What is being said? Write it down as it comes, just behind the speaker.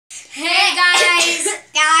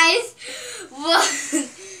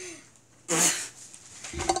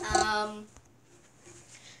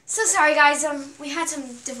So sorry, guys. We had some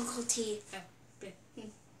difficulty.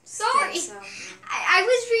 Sorry. So, I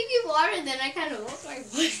was drinking water and then I kind of lost my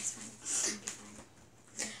voice.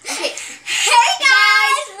 Okay. Hey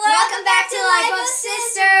guys! Welcome back to Life of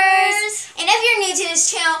Sisters. And if you're new to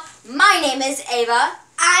this channel, my name is Ava.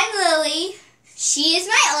 I'm Lily. She is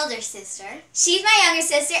my older sister. She's my younger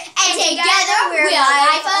sister. And together we're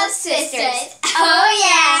Life of Sisters. Oh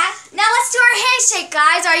yeah! Now let's do our handshake,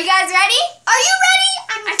 guys. Are you guys ready? Are you ready?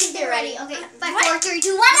 I think they're ready. Okay, What? 5, 4, 3, 2,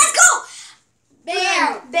 1, let's go!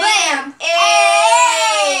 Bam! Bam! Bam!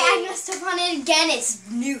 Hey! I messed up on it again. It's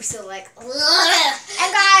new, so like, ugh.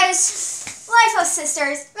 And guys, Life of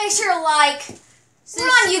Sisters, make sure to like. We're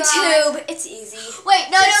on YouTube. It's easy. Wait,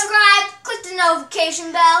 no, Subscribe, click the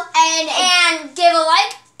notification bell, and give a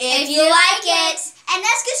like if you like it. And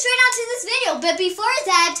let's get straight on to this video. But before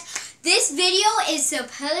that, this video is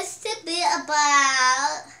supposed to be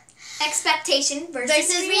about expectation versus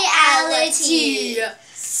reality. reality.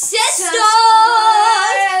 Sisters!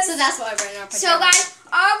 So that's why we're in our pajamas. So guys,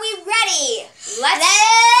 are we ready? Let's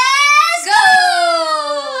go!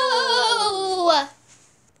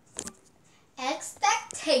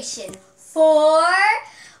 Expectation for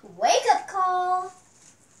wake up call.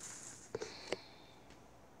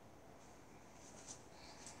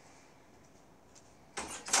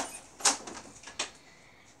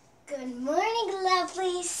 Good morning,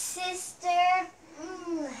 lovely sister.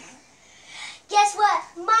 Guess what?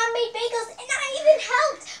 Mom made bagels and I even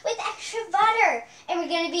helped with extra butter. And we're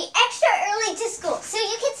going to be extra early to school so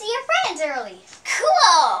you can see your friends early.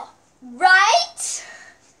 Cool! Right?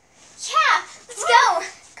 Yeah, let's go.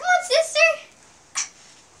 Come on, sister.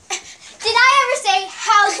 Did I ever say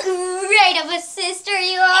how great of a sister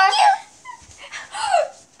you are?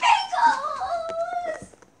 Bagels!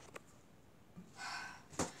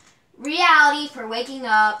 reality for waking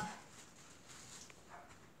up.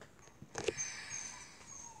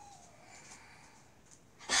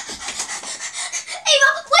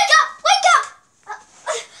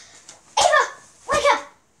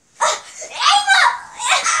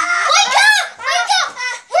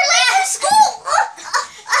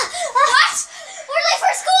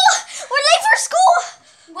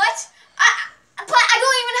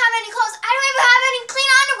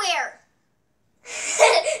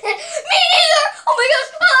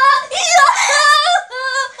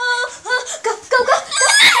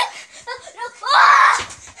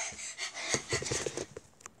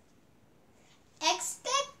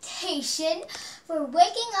 For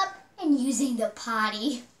waking up and using the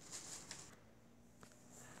potty.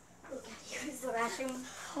 Use the restroom.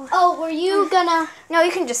 Oh, were you gonna? No,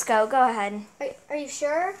 you can just go. Go ahead. Are you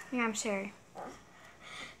sure? Yeah, I'm sure.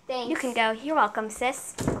 Thanks. You can go. You're welcome,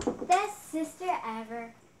 sis. Best sister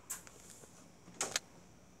ever.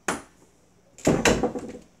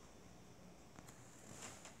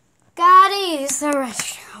 Gotta use the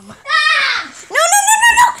restroom. Ah! No!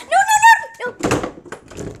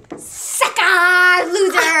 Sucker!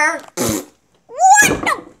 Loser! What?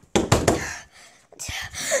 No!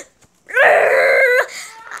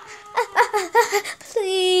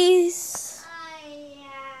 Please.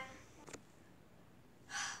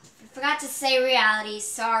 Forgot to say reality.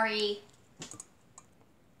 Sorry.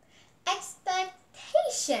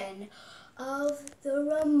 Expectation of the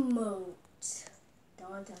remote.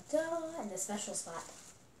 Dun, dun, dun, and the special spot.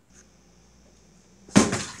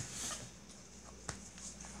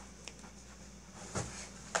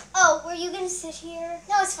 Oh, were you going to sit here?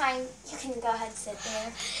 No, it's fine. You can go ahead and sit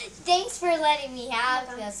there. Thanks for letting me have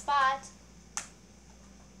the spot.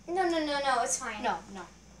 No, it's fine. No.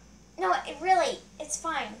 No, it's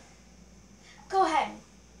fine. Go ahead.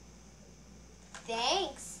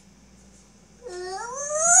 Thanks.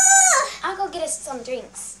 I'll go get us some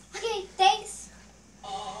drinks. Okay, thanks.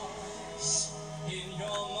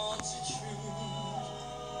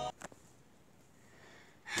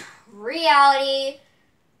 Reality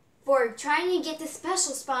for trying to get the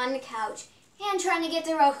special spot on the couch and trying to get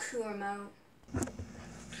the Roku remote.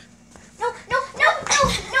 No. I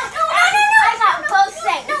got both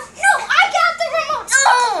things. No, I got the remote.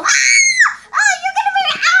 Oh, you're gonna make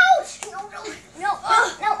it out. No.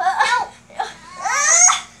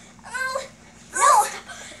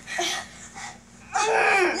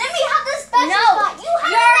 Let me have the special spot. You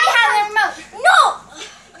already have the remote. No,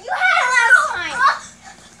 you had it last time.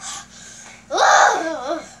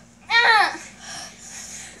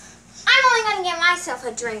 I'm only gonna get myself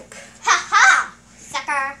a drink. Ha,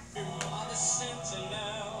 sucker.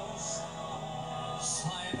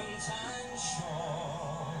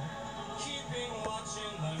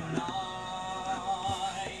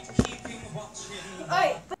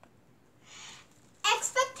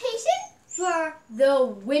 Expectation the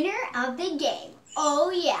winner of the game. Oh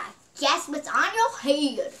yeah, guess what's on your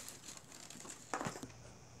head?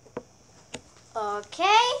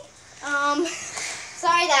 Okay,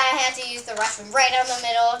 sorry that I had to use the restroom right in the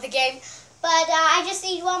middle of the game, but I just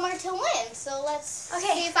need one more to win, so let's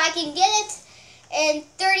see if I can get it in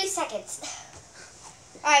 30 seconds.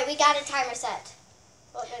 Alright, we got a timer set.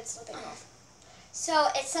 Oh, it's slipping off. So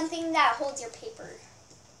it's something that holds your paper.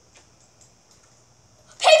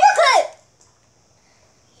 Paperclip!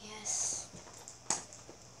 Yes.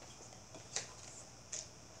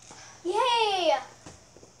 Yay!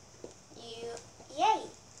 Yay.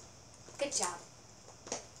 Good job.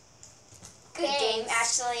 Good Thanks. game,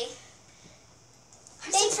 actually.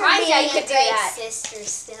 I'm Thanks for surprised being that you a could do great that. sister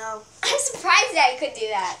still. I'm surprised that you could do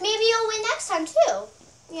that. Maybe you'll win next time too.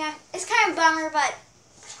 Yeah, it's kind of a bummer, but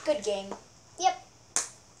good game. Yep.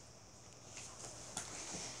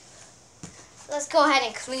 Let's go ahead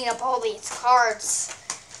and clean up all these cards.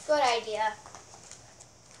 Good idea.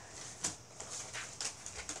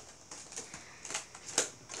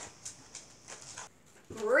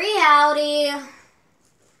 Reality.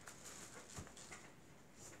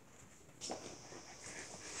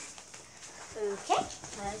 Okay,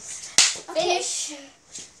 let's finish.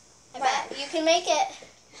 I bet you can make it.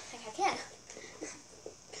 I think I can.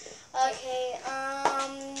 Okay,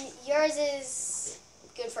 yours is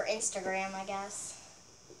good for Instagram, I guess.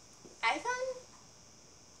 iPhone?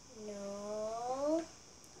 No.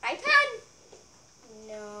 iPad?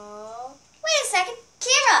 No. Wait a second.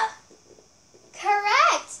 Camera.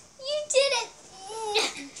 Correct! You did it!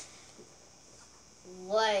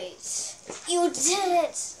 Wait. You did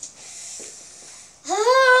it!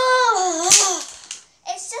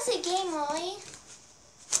 It's just a game, Molly.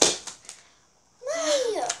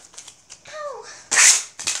 Lily! Ow.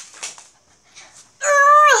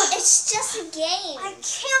 It's just a game. I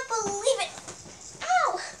can't believe it.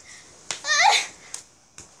 Ow.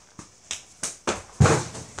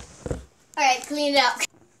 Alright, clean it up.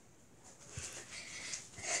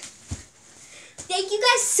 Thank you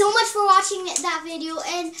guys so much for watching that video,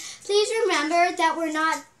 and please remember that we're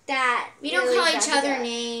not that. We don't really call that each other good.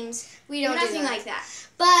 names. We don't do Nothing that. like that.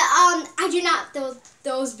 But I do not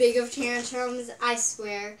those big of tantrums. I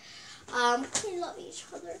swear. We love each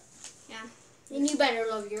other. Yeah. And you better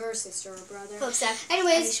love your sister or brother. Hope so.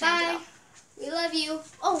 Anyways, I bye. just We love you.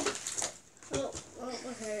 Oh.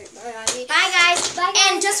 Okay. Bye. Bye, guys. Bye,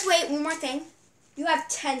 guys. And just wait, one more thing. You have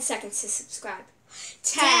 10 seconds to subscribe.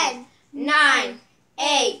 10, 9,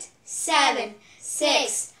 8, 7,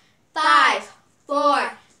 6, 5,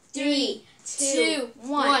 4, 3, 2,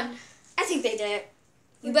 1. I think they did it.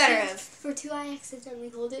 You better have. For 2, I accidentally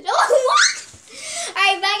hold it. Oh,